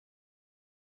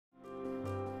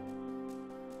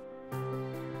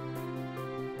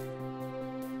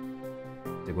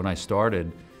When I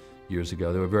started years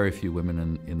ago, there were very few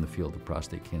women in the field of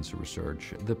prostate cancer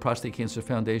research. The Prostate Cancer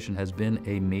Foundation has been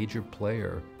a major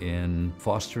player in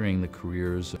fostering the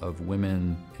careers of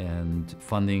women and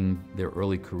funding their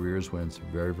early careers when it's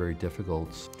very, very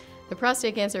difficult. The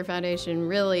Prostate Cancer Foundation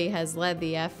really has led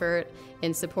the effort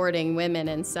in supporting women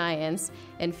in science.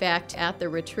 In fact, at the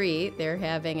retreat, they're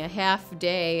having a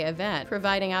half-day event,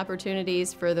 providing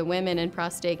opportunities for the women in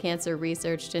prostate cancer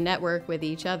research to network with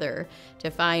each other,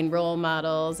 to find role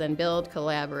models and build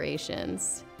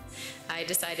collaborations. I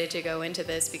decided to go into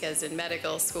this because in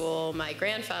medical school, my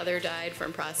grandfather died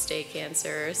from prostate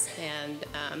cancers,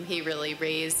 and he really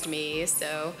raised me,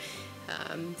 so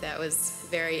that was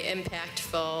very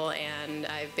impactful, and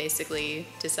I've basically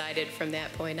decided from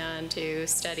that point on to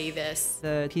study this.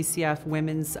 The PCF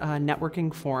Women's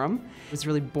Networking Forum was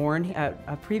really born at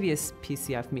a previous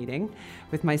PCF meeting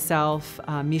with myself,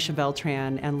 Misha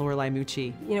Beltran, and Lorelei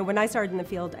Mucci. You know, when I started in the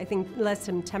field, I think less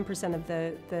than 10% of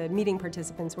the meeting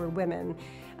participants were women.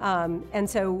 And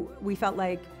so we felt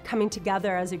like coming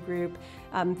together as a group,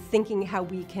 thinking how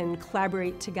we can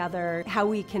collaborate together, how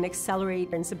we can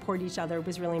accelerate and support each other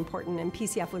was really important, and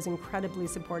PCF was incredibly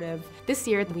supportive. This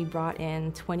year we brought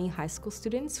in 20 high school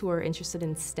students who are interested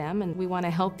in STEM, and we want to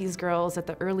help these girls at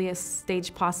the earliest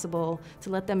stage possible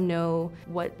to let them know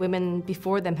what women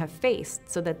before them have faced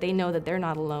so that they know that they're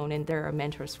not alone and there are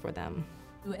mentors for them.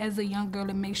 As a young girl,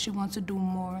 it makes you want to do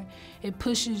more. It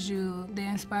pushes you, they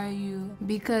inspire you,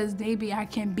 because maybe I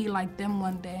can be like them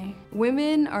one day.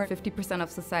 Women are 50% of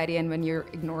society, and when you're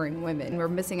ignoring women, we're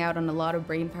missing out on a lot of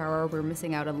brain power, we're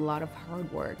missing out on a lot of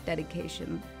hard work,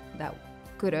 dedication that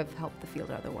could have helped the field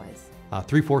otherwise.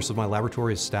 3/4 of my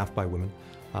laboratory is staffed by women.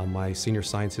 My senior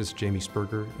scientist, Jamie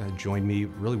Spurger, joined me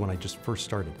really when I just first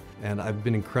started. And I've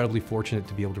been incredibly fortunate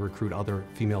to be able to recruit other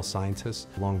female scientists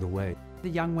along the way. The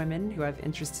young women who have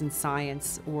interest in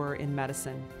science or in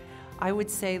medicine, I would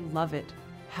say love it.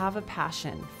 Have a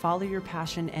passion, follow your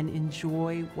passion, and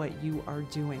enjoy what you are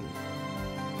doing.